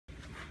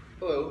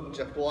Hello,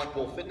 Jeff Bullock,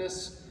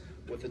 BullFitness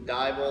with the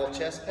die ball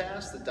chest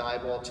pass,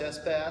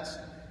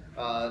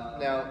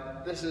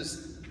 Now, this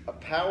is a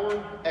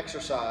power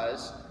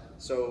exercise,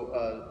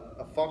 so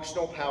a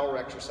functional power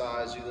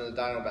exercise using the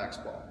Dynamax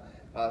ball.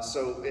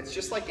 So it's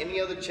just like any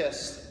other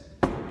chest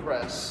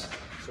press.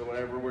 So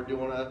whenever we're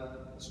doing a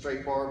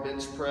straight bar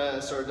bench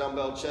press or a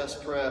dumbbell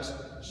chest press,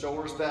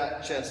 shoulders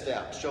back, chest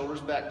out,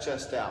 shoulders back,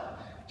 chest out.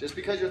 Just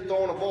because you're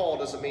throwing a ball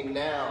doesn't mean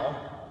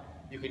now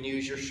you can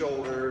use your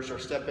shoulders or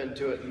step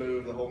into it and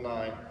move the whole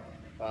nine.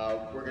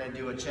 We're going to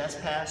do a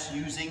chest pass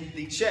using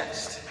the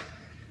chest.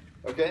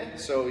 Okay,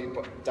 so you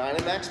put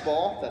Dynamax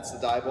ball, that's the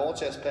die ball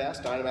chest pass.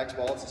 Dynamax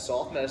ball, it's a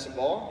soft medicine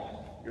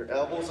ball. Your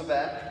elbows are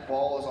back,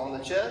 ball is on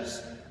the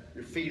chest.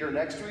 Your feet are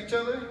next to each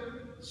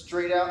other.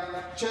 Straight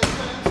out chest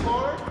pass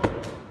hard,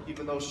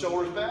 keeping those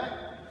shoulders back.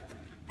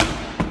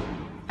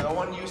 No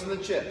one using the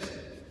chest.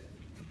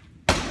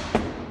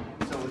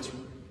 So it's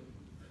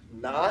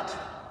not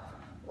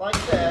like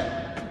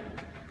that.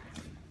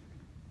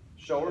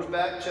 Shoulders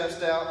back,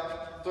 chest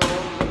out,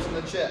 throw using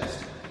the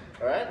chest.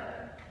 All right?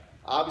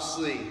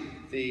 Obviously,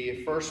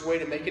 the first way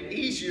to make it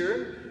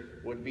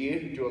easier would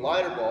be do a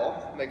lighter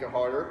ball, make it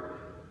harder,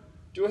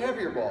 do a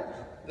heavier ball.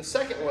 The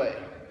second way,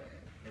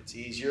 it's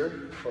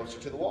easier closer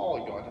to the wall,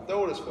 you don't have to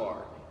throw it as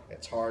far.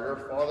 It's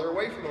harder farther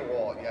away from the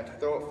wall, you have to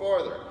throw it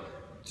farther.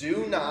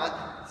 Do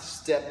not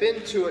step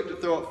into it to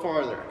throw it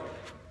farther.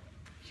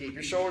 Keep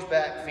your shoulders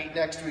back, feet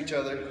next to each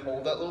other,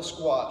 hold that little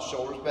squat,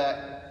 shoulders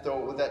back,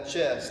 throw it with that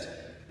chest.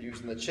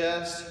 Using the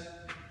chest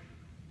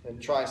and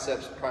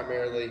triceps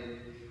primarily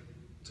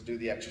to do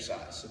the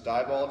exercise. So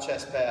die ball,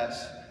 chest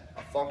pass,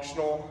 a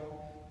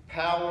functional,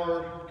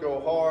 power, go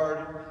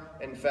hard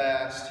and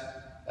fast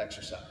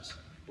exercise.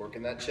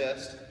 Working that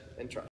chest and triceps.